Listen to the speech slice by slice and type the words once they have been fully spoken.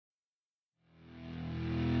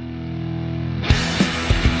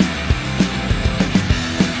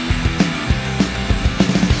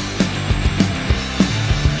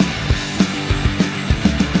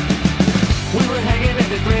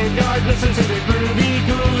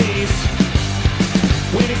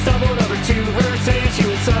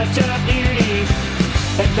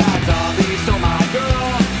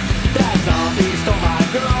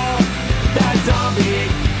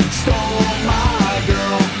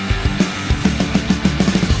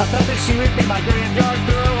I thought that she would be my graveyard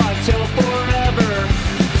girl until forever,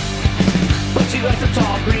 but she likes the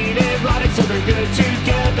tall, green, and rotted, so they're good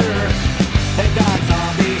together.